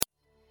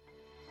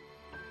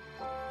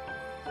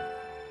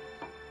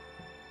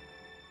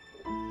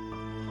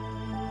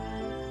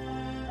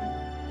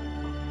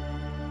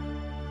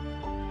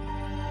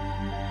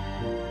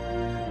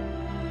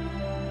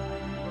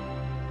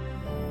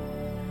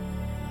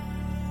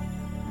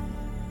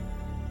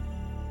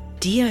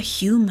Dear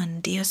human,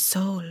 dear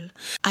soul,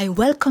 I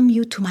welcome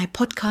you to my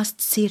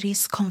podcast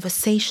series,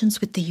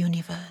 Conversations with the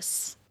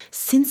Universe.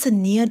 Since a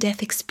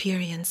near-death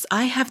experience,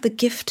 I have the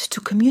gift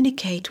to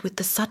communicate with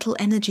the subtle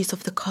energies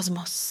of the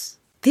cosmos.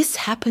 This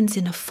happens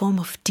in a form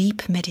of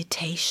deep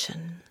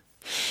meditation,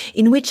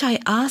 in which I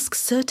ask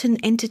certain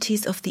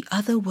entities of the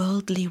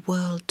otherworldly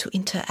world to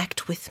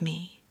interact with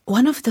me.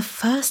 One of the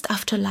first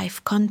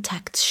afterlife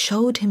contacts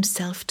showed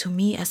himself to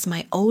me as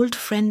my old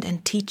friend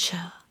and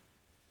teacher,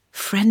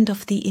 friend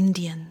of the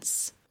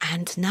Indians,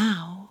 and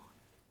now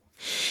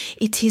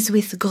it is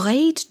with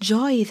great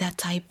joy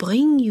that I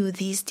bring you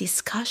these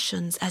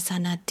discussions as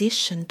an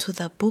addition to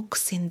the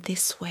books in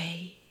this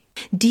way.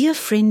 Dear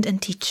friend and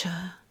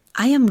teacher,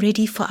 I am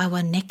ready for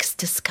our next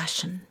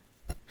discussion.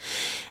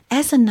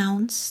 As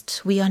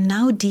announced, we are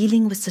now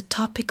dealing with the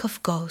topic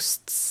of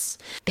ghosts.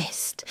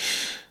 Best,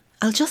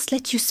 I'll just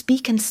let you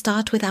speak and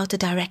start without a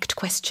direct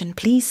question.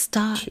 Please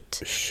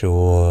start.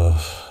 Sure.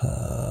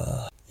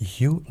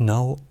 You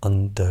now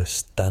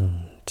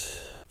understand.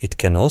 It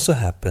can also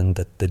happen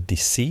that the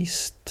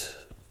deceased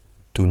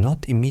do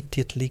not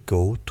immediately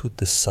go to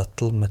the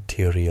subtle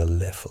material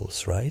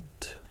levels,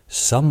 right?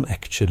 Some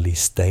actually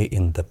stay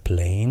in the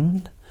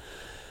plane,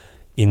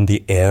 in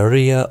the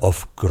area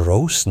of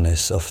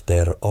grossness of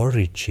their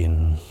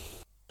origin.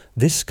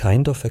 This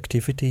kind of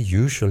activity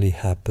usually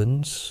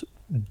happens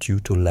due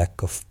to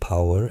lack of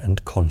power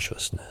and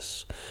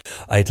consciousness.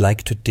 I'd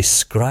like to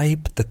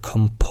describe the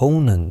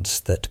components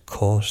that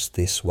cause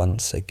this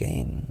once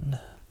again.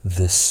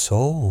 The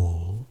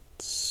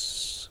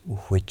souls,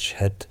 which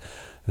had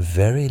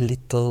very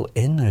little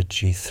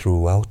energy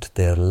throughout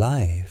their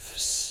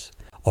lives,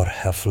 or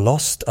have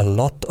lost a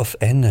lot of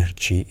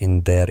energy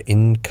in their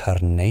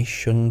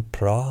incarnation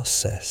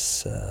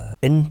process,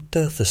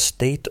 enter the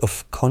state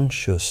of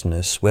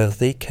consciousness where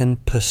they can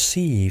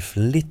perceive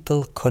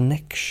little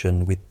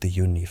connection with the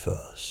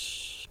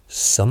universe.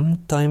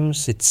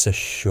 Sometimes it's a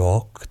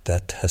shock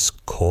that has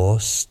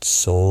caused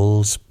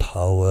soul's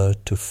power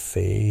to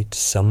fade.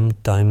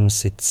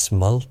 Sometimes it's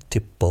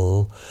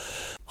multiple.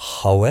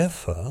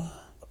 However,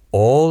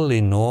 all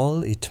in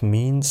all, it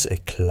means a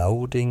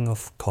clouding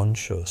of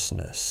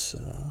consciousness.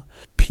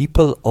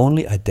 People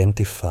only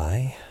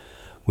identify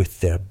with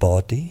their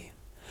body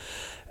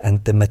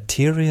and the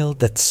material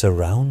that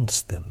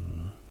surrounds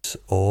them.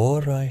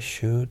 Or I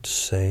should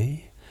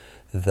say,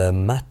 the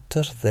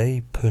matter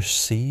they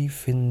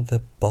perceive in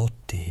the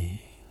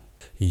body.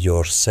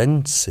 Your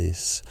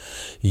senses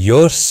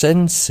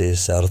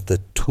are the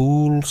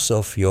tools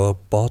of your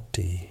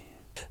body.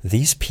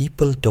 These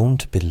people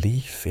don't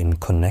believe in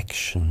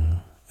connection,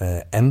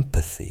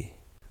 empathy,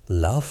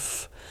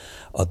 love,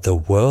 or the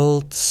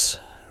world's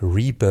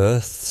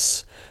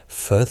rebirths,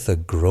 further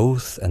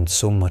growth, and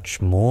so much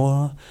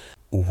more.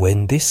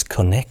 When this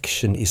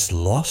connection is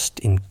lost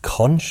in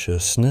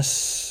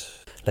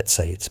consciousness, let's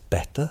say it's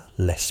better,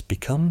 less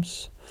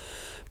becomes,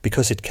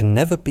 because it can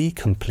never be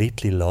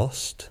completely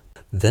lost,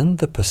 then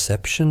the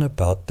perception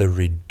about the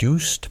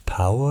reduced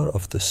power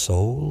of the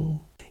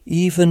soul,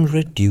 even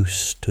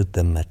reduced to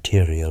the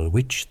material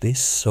which this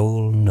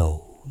soul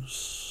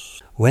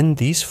knows. When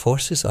these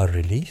forces are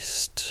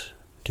released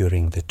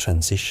during the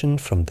transition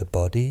from the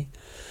body,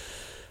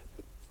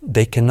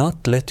 they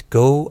cannot let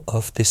go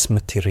of this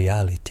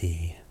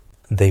materiality.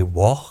 They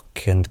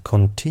walk and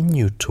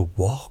continue to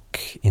walk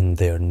in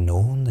their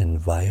known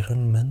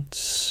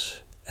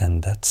environments,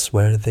 and that's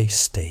where they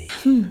stay.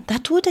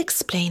 That would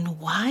explain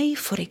why,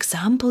 for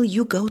example,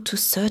 you go to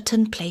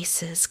certain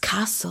places,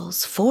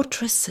 castles,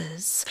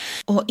 fortresses,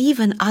 or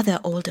even other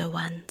older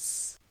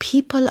ones.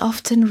 People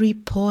often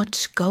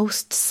report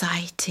ghost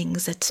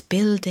sightings at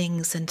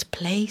buildings and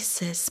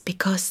places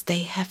because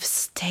they have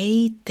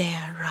stayed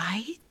there,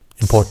 right?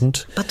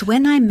 Important. But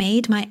when I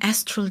made my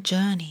astral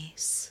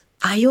journeys,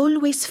 I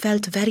always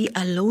felt very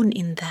alone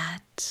in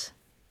that.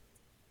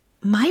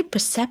 My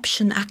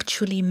perception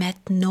actually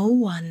met no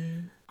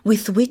one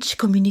with which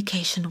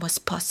communication was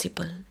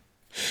possible.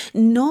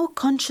 No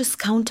conscious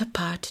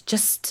counterpart,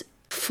 just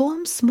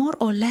forms more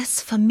or less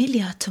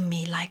familiar to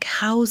me, like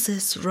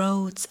houses,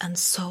 roads, and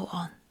so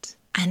on.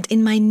 And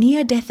in my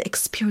near-death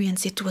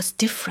experience, it was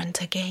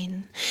different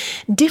again.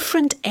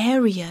 Different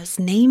areas,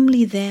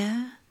 namely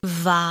there,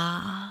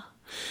 war.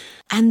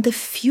 And the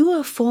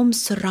fewer forms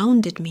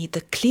surrounded me,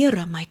 the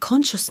clearer my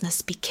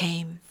consciousness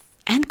became.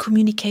 And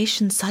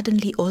communication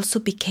suddenly also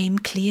became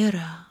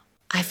clearer.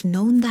 I've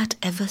known that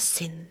ever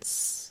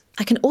since.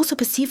 I can also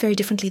perceive very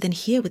differently than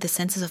here with the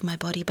senses of my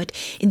body, but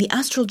in the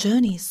astral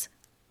journeys,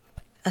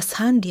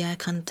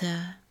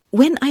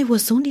 when I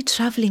was only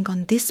traveling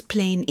on this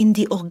plane in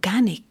the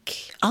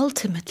organic,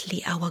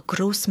 ultimately our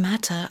gross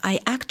matter, I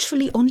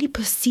actually only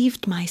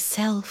perceived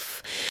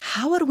myself.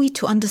 How are we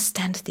to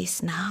understand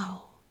this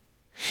now?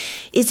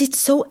 Is it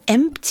so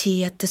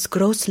empty at this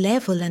gross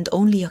level and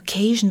only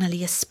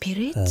occasionally a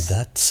spirit?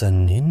 That's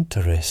an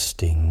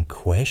interesting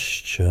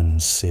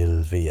question,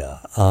 Sylvia.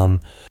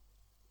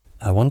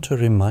 I want to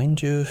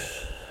remind you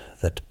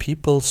that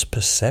people's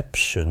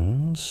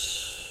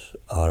perceptions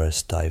are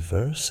as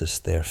diverse as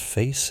their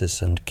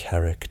faces and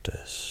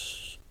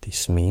characters.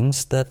 This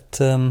means that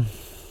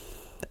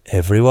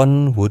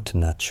everyone would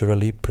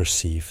naturally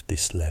perceive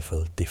this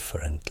level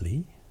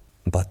differently,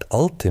 but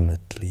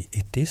ultimately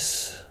it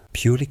is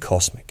purely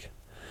cosmic,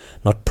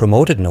 not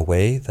promoted in a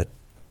way that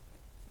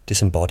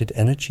disembodied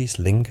energies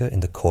linger in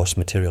the coarse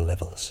material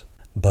levels,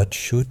 but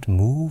should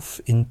move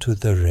into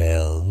the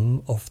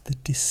realm of the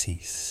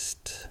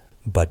deceased.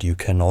 But you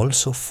can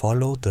also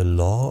follow the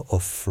law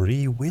of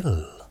free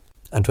will.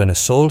 And when a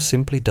soul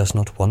simply does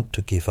not want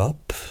to give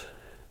up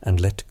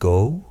and let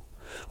go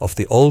of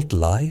the old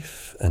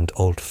life and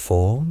old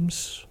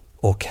forms,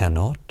 or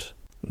cannot,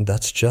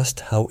 that's just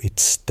how it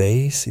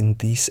stays in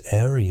these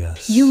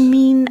areas. You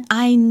mean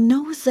I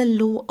know the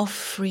law of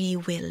free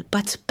will,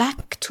 but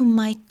back to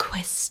my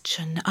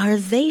question, are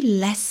they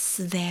less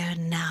there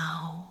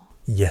now?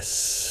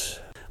 Yes.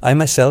 I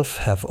myself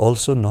have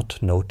also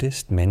not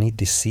noticed many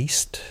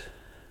deceased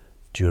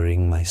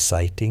during my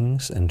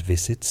sightings and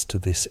visits to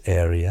this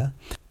area.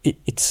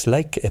 It's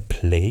like a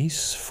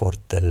place for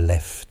the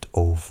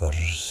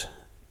leftovers.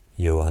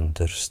 You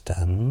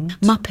understand?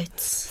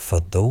 Muppets. For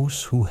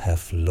those who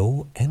have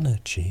low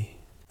energy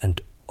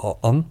and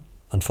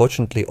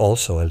unfortunately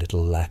also a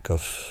little lack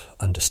of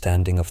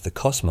understanding of the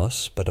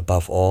cosmos, but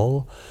above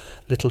all,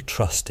 little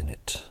trust in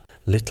it.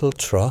 Little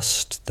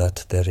trust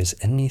that there is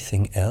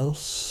anything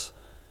else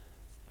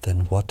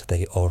than what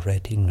they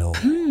already know.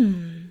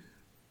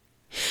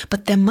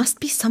 But there must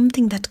be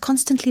something that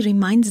constantly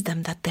reminds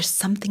them that there's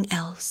something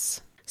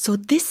else. So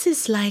this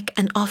is like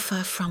an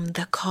offer from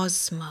the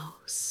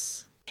cosmos.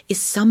 Is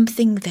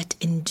something that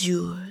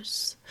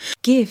endures,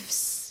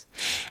 gives,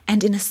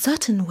 and in a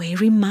certain way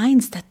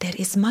reminds that there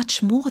is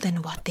much more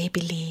than what they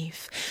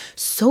believe.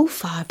 So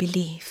far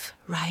believe,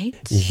 right?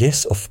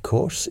 Yes, of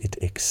course it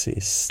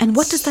exists. And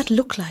what does that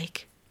look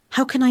like?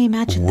 How can I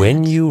imagine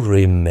when that? you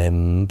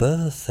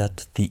remember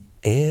that the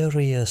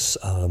areas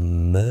are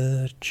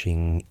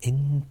merging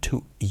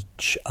into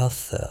each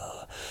other,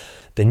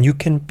 then you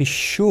can be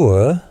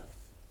sure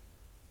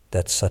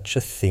that such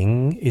a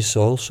thing is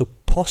also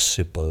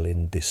possible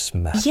in this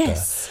matter.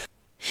 Yes.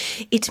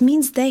 It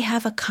means they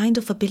have a kind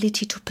of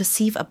ability to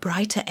perceive a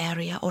brighter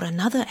area or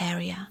another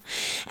area,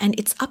 and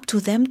it's up to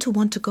them to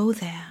want to go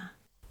there.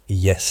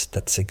 Yes,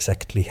 that's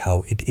exactly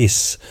how it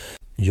is.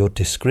 Your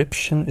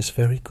description is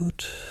very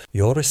good.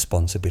 Your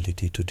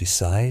responsibility to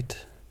decide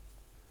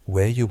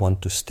where you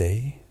want to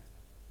stay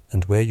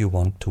and where you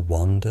want to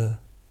wander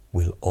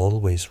will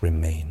always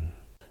remain.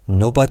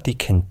 Nobody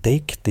can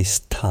take this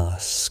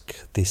task,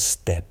 this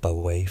step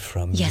away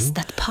from you. Yes,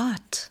 that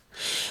part,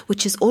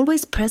 which is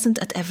always present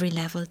at every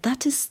level,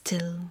 that is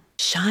still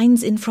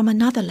shines in from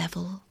another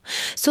level.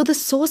 So the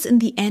source in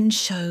the end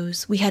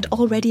shows we had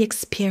already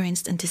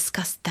experienced and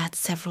discussed that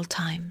several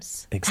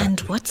times. Exactly.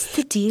 And what's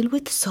the deal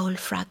with soul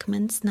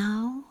fragments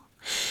now?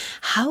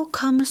 How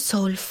come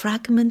soul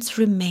fragments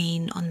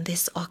remain on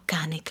this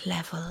organic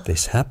level?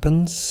 This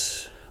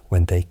happens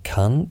when they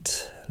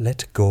can't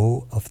let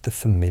go of the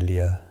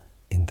familiar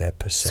in their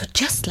perception.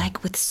 So just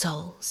like with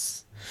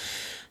souls.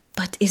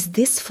 But is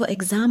this, for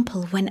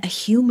example, when a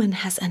human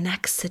has an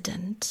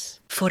accident,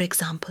 for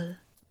example?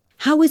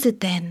 How is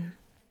it then?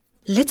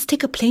 Let's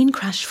take a plane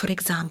crash, for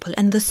example,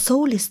 and the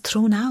soul is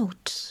thrown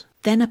out.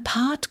 Then a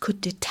part could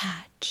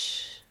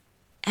detach.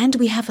 And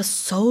we have a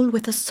soul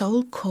with a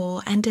soul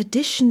core and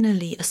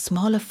additionally a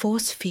smaller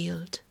force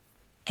field.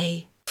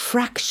 A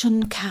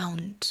fraction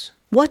count.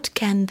 What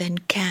can then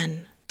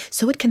can?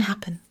 So it can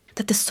happen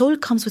that the soul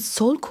comes with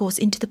soul cores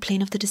into the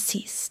plane of the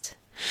deceased.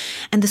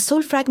 And the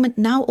soul fragment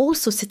now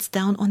also sits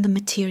down on the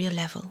material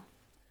level.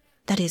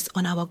 That is,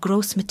 on our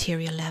gross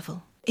material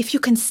level. If you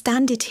can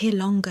stand it here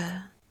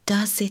longer,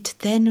 does it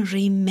then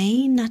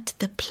remain at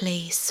the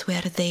place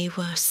where they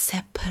were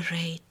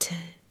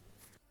separated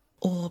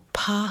or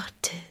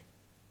parted?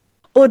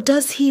 Or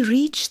does he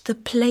reach the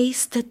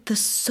place that the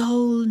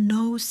soul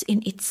knows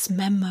in its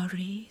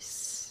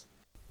memories?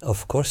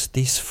 Of course,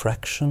 these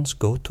fractions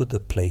go to the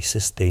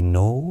places they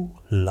know,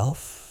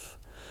 love,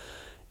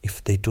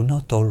 if they do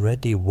not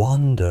already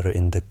wander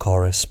in the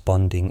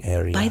corresponding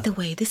area. By the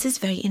way, this is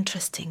very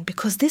interesting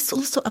because this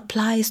also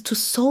applies to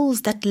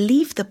souls that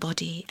leave the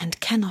body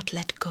and cannot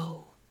let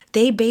go.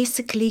 They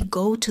basically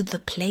go to the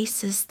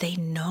places they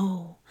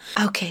know.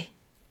 Okay,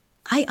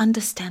 I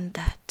understand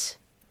that.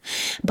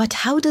 But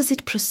how does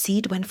it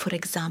proceed when, for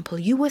example,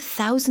 you were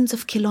thousands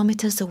of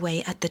kilometers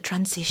away at the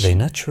transition? They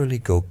naturally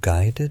go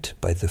guided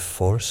by the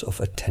force of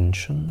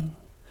attention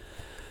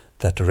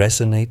that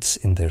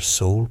resonates in their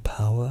soul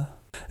power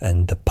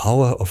and the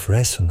power of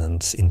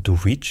resonance into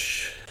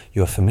which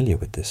you are familiar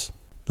with this.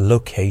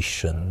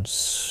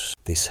 Locations.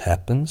 This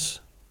happens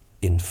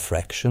in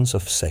fractions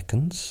of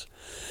seconds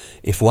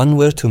if one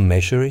were to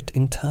measure it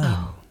in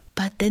time. Oh.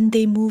 But then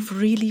they move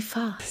really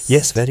fast.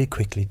 Yes, very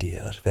quickly,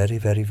 dear. Very,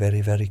 very, very,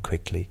 very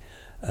quickly.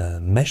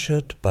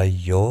 Measured by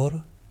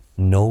your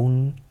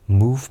known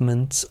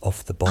movements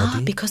of the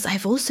body. Because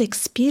I've also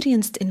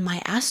experienced in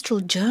my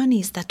astral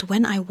journeys that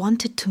when I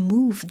wanted to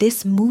move,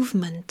 this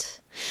movement.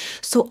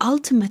 So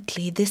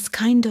ultimately, this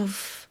kind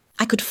of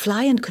I could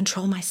fly and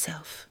control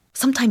myself.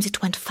 Sometimes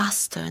it went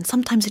faster and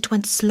sometimes it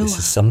went slower. This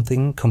is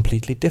something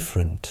completely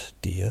different,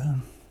 dear.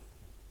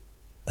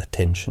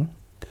 Attention.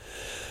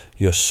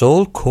 Your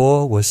soul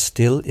core was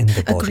still in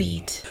the body.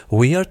 Agreed.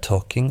 We are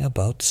talking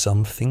about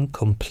something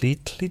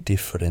completely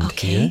different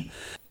here.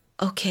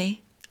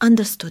 Okay,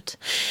 understood.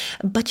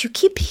 But you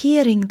keep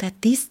hearing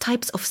that these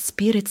types of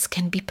spirits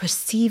can be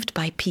perceived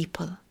by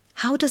people.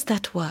 How does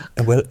that work?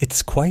 Well,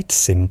 it's quite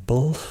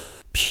simple.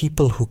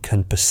 People who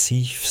can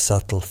perceive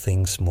subtle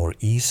things more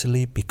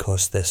easily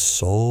because their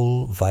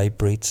soul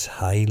vibrates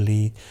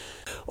highly.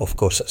 Of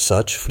course,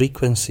 such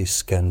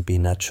frequencies can be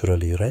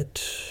naturally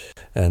read.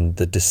 And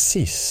the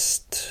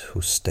deceased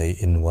who stay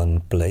in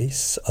one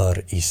place are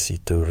easy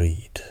to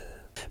read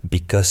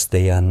because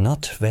they are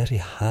not very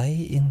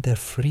high in their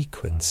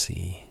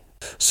frequency.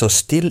 So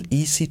still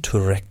easy to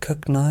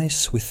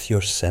recognize with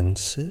your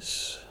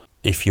senses.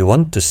 If you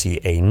want to see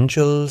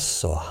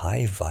angels or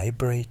high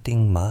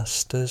vibrating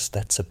masters,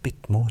 that's a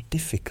bit more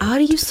difficult.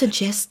 Are you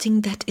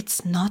suggesting that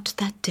it's not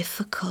that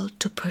difficult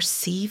to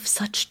perceive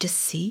such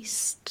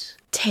deceased?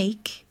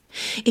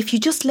 If you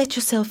just let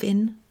yourself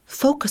in,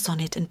 focus on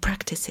it and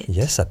practice it.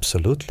 Yes,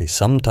 absolutely.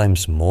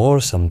 Sometimes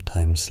more,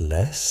 sometimes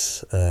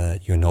less.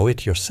 You know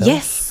it yourself.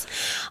 Yes.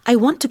 I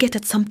want to get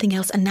at something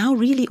else and now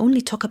really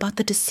only talk about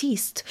the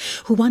deceased,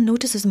 who one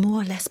notices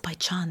more or less by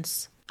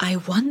chance. I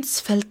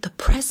once felt the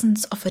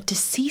presence of a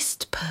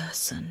deceased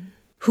person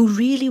who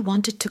really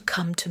wanted to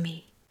come to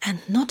me.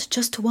 And not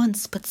just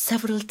once, but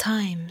several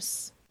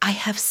times. I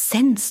have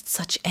sensed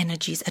such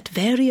energies at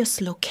various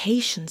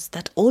locations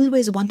that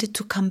always wanted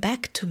to come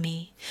back to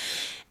me.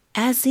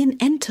 As in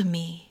enter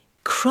me,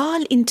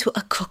 crawl into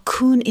a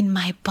cocoon in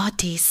my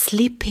body,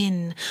 slip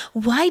in.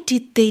 Why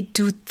did they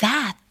do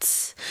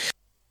that?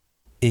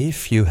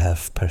 If you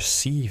have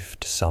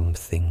perceived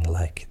something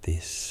like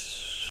this,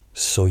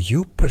 so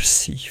you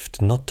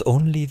perceived not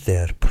only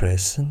their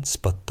presence,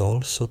 but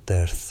also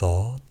their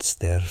thoughts,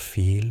 their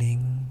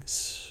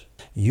feelings.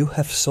 You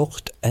have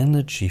sought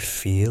energy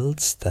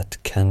fields that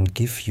can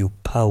give you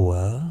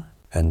power.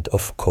 And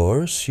of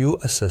course, you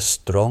as a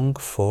strong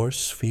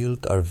force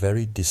field are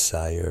very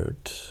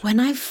desired. When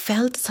I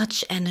felt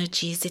such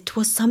energies, it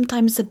was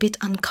sometimes a bit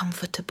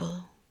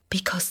uncomfortable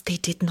because they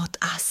did not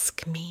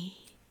ask me.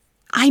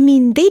 I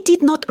mean, they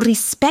did not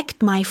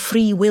respect my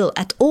free will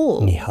at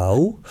all.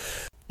 Anyhow,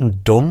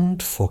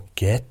 don't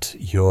forget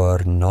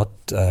you're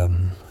not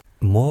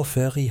more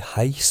very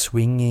high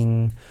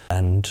swinging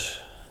and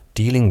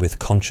dealing with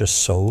conscious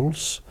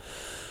souls.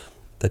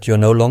 That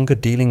you're no longer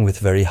dealing with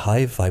very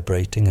high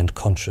vibrating and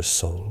conscious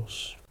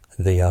souls.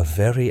 They are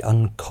very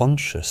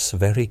unconscious,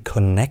 very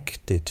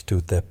connected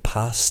to their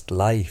past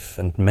life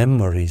and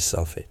memories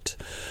of it.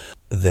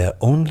 They're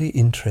only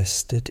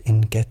interested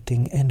in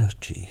getting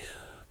energy.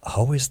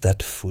 How is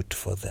that food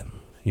for them?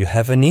 You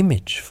have an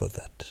image for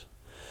that.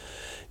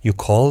 You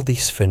call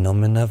these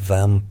phenomena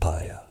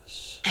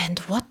vampires. And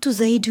what do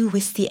they do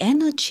with the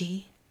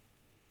energy?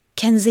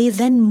 Can they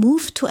then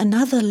move to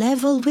another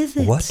level with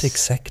it? What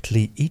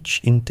exactly each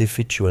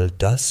individual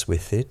does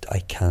with it, I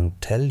can't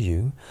tell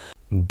you.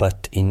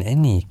 But in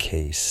any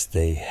case,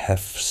 they have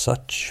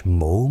such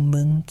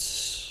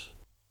moments.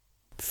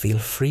 Feel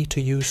free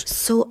to use.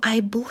 So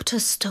I bought a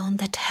stone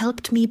that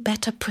helped me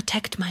better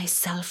protect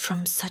myself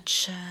from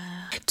such...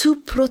 to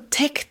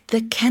protect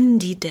the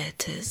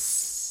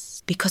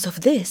candidates. Because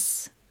of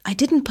this, I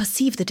didn't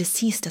perceive the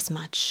deceased as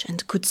much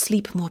and could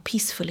sleep more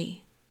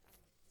peacefully.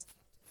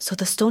 So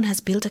the stone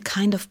has built a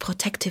kind of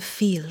protective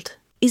field.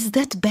 Is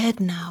that bad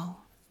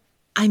now?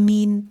 I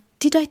mean,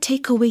 did I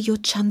take away your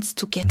chance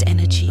to get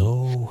energy?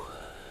 No.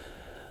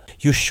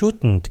 You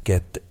shouldn't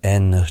get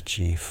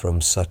energy from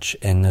such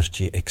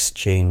energy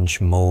exchange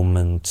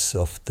moments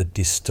of the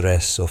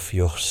distress of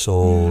your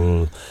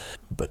soul,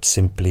 but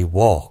simply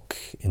walk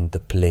in the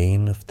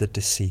plane of the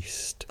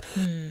deceased.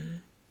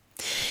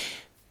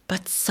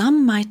 But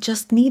some might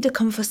just need a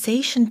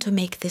conversation to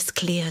make this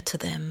clear to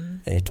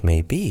them. It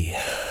may be.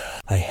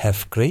 I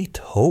have great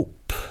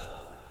hope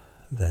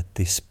that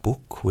this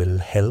book will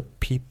help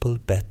people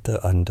better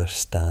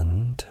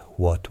understand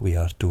what we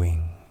are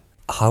doing,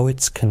 how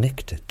it's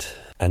connected,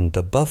 and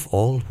above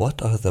all,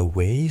 what are the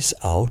ways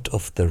out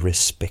of the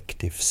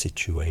respective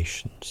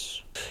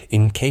situations,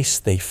 in case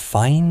they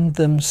find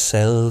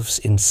themselves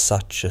in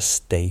such a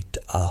state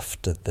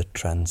after the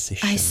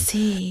transition. I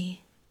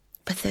see.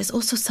 But there's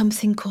also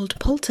something called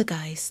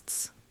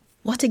poltergeists.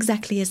 What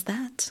exactly is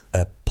that?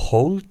 A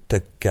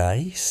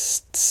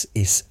poltergeist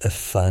is a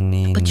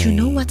funny name. But you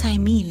know what I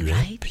mean,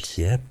 right?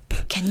 Yep.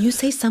 Can you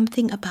say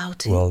something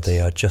about it? Well,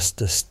 they are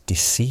just as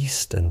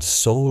deceased and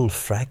soul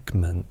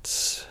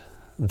fragments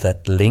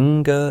that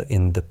linger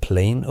in the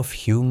plane of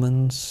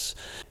humans.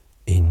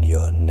 In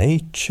your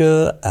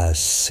nature as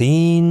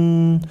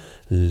seen,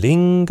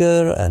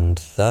 linger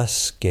and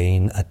thus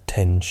gain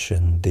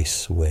attention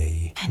this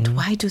way. And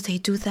why do they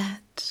do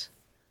that?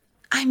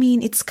 I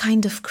mean, it's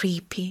kind of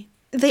creepy.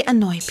 They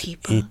annoy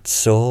people.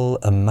 It's all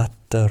a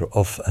matter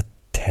of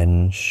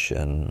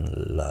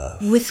attention,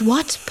 love. With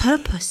what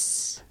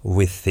purpose?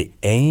 With the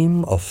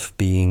aim of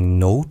being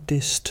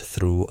noticed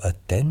through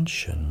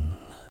attention.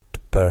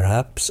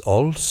 Perhaps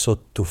also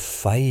to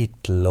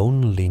fight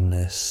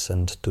loneliness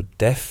and to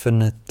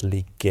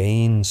definitely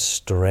gain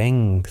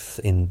strength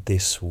in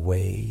this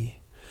way.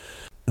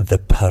 The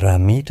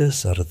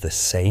parameters are the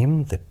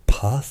same, the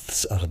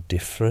paths are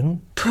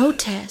different.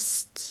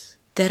 Protest.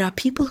 There are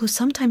people who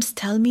sometimes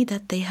tell me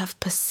that they have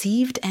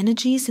perceived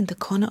energies in the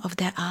corner of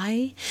their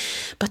eye,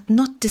 but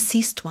not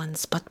deceased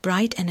ones, but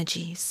bright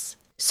energies.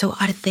 So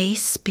are they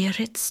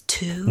spirits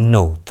too?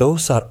 No,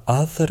 those are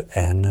other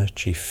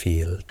energy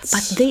fields.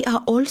 But they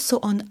are also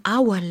on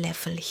our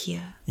level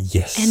here.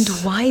 Yes. And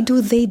why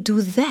do they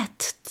do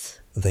that?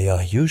 They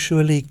are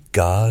usually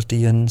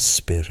guardian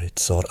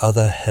spirits or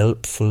other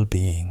helpful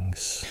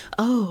beings.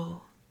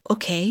 Oh,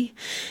 okay.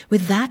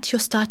 With that, you're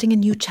starting a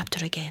new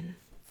chapter again.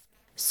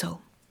 So,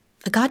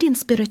 a guardian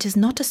spirit is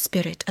not a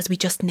spirit, as we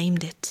just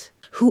named it,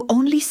 who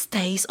only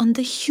stays on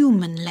the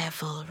human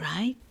level,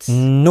 right?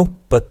 No,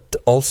 but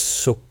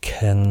also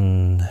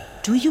can...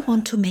 Do you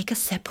want to make a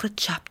separate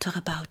chapter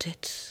about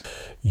it?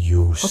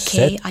 You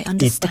Okay, said I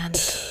understand.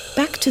 it.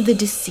 Back to the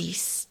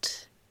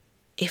deceased.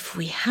 If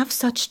we have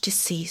such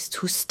deceased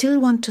who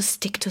still want to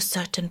stick to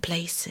certain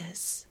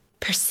places,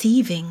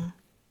 perceiving,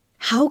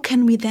 how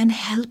can we then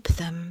help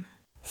them?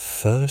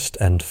 First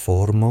and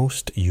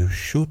foremost, you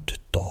should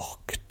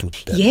talk to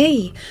them.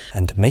 Yay!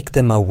 And make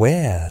them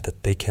aware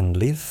that they can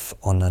live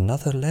on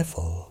another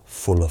level,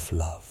 full of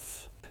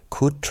love.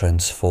 Could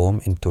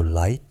transform into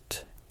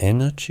light,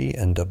 energy,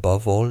 and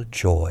above all,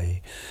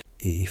 joy.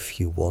 If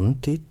you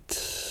want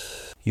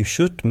it, you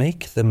should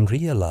make them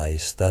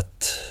realize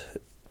that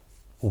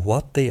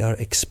what they are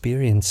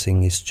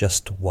experiencing is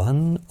just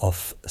one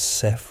of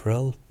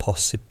several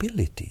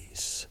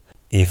possibilities.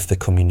 If the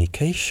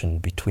communication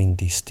between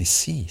these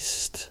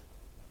deceased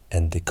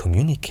and the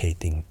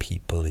communicating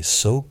people is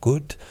so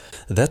good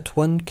that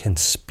one can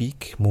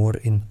speak more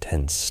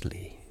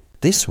intensely.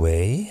 This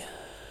way,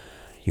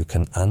 you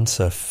can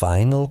answer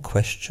final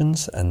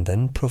questions and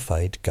then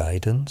provide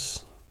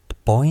guidance.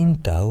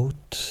 Point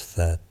out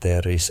that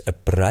there is a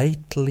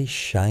brightly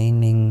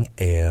shining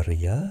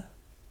area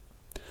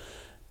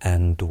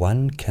and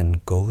one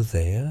can go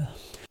there.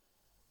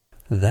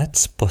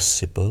 That's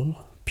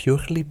possible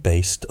purely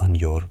based on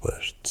your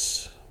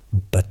words.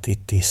 But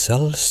it is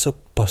also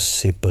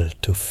possible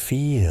to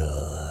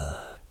feel.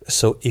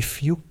 So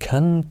if you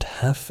can't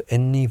have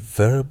any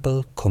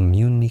verbal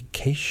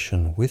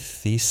communication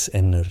with these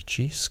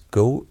energies,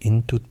 go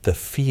into the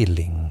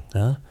feeling.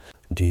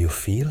 Do you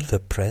feel the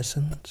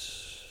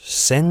presence?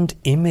 Send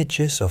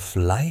images of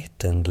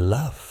light and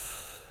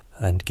love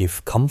and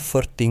give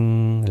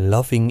comforting,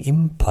 loving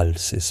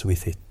impulses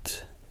with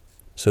it,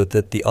 so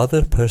that the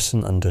other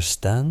person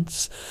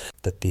understands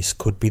that this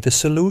could be the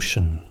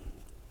solution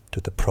to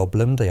the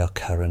problem they are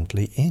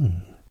currently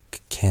in.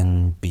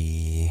 Can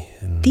be...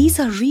 These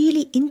are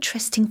really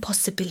interesting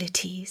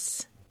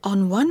possibilities.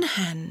 On one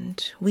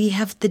hand, we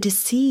have the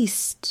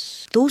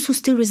deceased, those who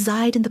still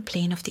reside in the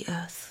plane of the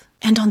earth.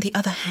 And on the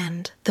other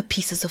hand, the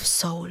pieces of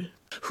soul,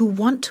 who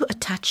want to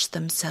attach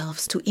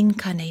themselves to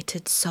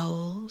incarnated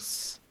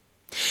souls.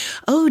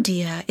 Oh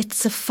dear,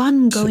 it's a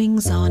fun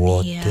goings-on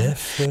here.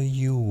 Whatever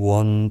you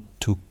want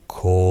to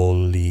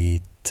call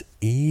it,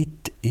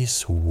 it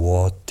is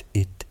what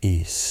it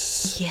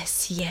is.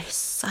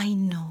 Yes, I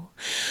know.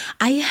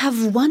 I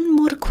have one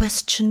more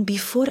question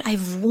before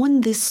I've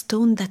worn this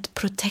stone that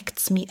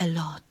protects me a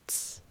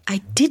lot. I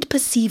did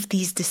perceive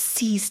these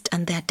deceased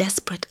and their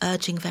desperate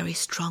urging very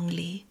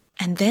strongly.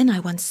 And then I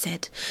once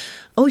said,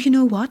 oh, you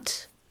know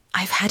what?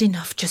 I've had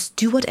enough, just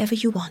do whatever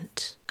you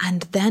want.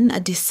 And then a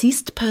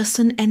deceased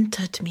person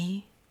entered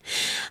me.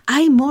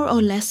 I more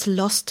or less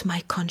lost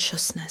my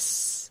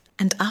consciousness.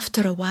 And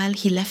after a while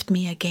he left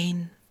me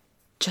again,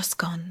 just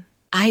gone.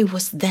 I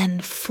was then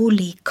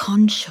fully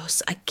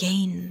conscious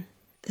again.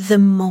 The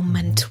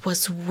moment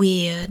was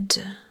weird.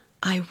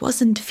 I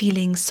wasn't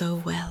feeling so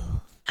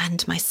well,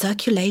 and my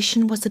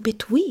circulation was a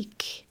bit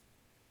weak.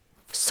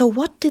 So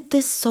what did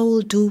this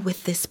soul do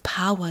with this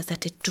power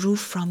that it drew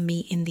from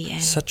me in the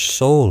end? Such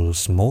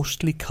souls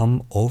mostly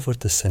come over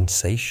the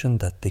sensation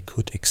that they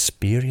could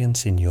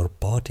experience in your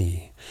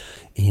body,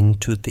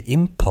 into the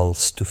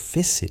impulse to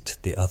visit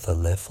the other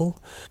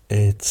level.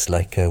 It's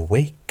like a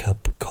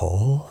wake-up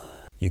call.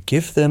 You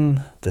give them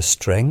the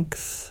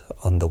strength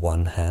on the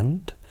one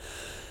hand,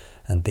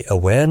 and the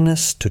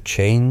awareness to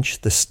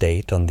change the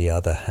state on the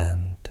other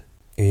hand.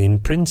 In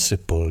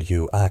principle,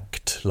 you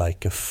act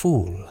like a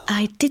fool.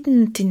 I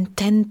didn't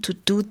intend to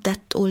do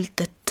that all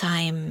the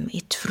time.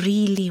 It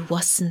really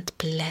wasn't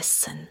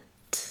pleasant.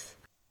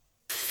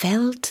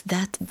 Felt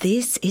that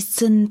this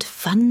isn't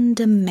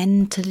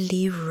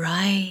fundamentally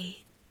right.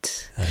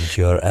 And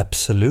you're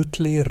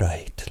absolutely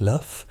right,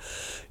 love.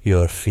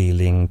 Your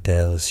feeling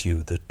tells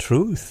you the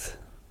truth,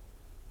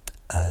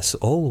 as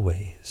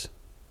always.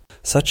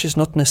 Such is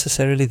not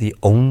necessarily the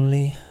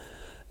only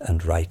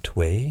and right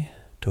way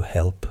to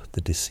help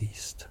the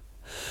deceased.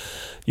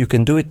 You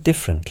can do it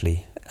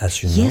differently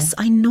as you know. Yes,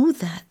 I know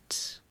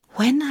that.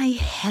 When I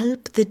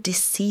help the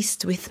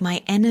deceased with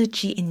my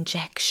energy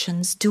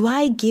injections, do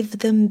I give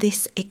them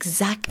this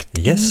exact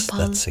Yes, impulse?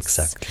 that's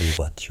exactly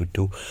what you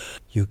do.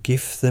 You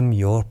give them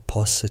your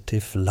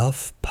positive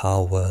love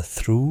power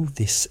through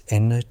this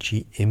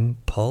energy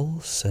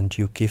impulse, and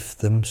you give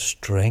them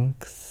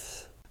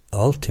strength.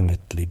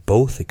 Ultimately,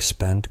 both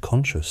expand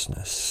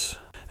consciousness,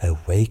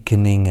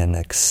 awakening and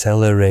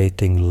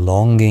accelerating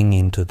longing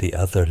into the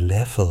other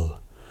level.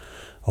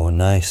 Oh,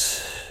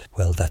 nice.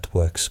 Well, that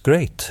works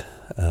great.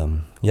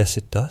 Yes,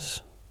 it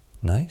does.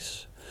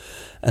 Nice.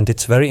 And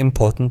it's very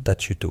important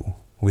that you do,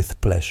 with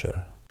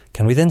pleasure.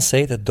 Can we then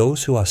say that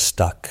those who are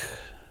stuck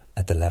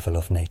at the level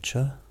of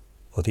nature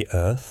or the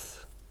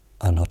earth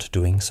are not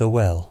doing so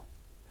well?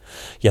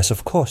 Yes,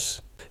 of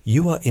course.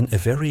 You are in a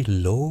very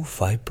low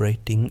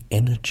vibrating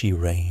energy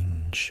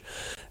range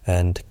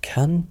and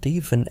can't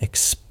even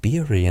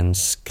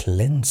experience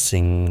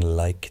cleansing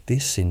like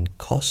this in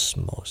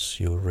cosmos,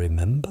 you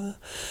remember?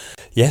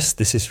 Yes,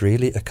 this is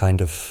really a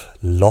kind of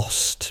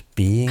lost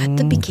being. At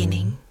the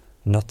beginning.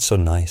 Not so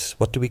nice.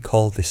 What do we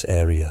call this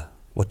area?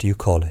 What do you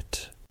call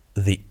it?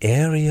 The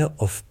area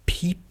of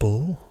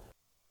people,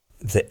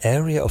 the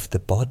area of the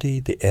body,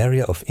 the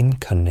area of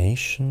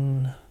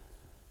incarnation.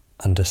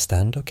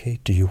 Understand, okay?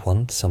 Do you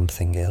want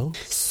something else?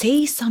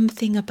 Say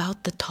something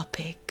about the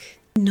topic.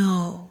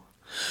 No.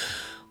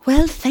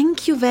 Well,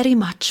 thank you very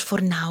much for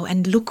now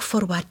and look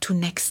forward to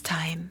next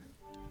time.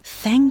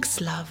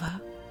 Thanks, lover.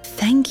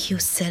 Thank you,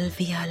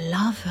 Sylvia,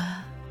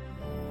 lover.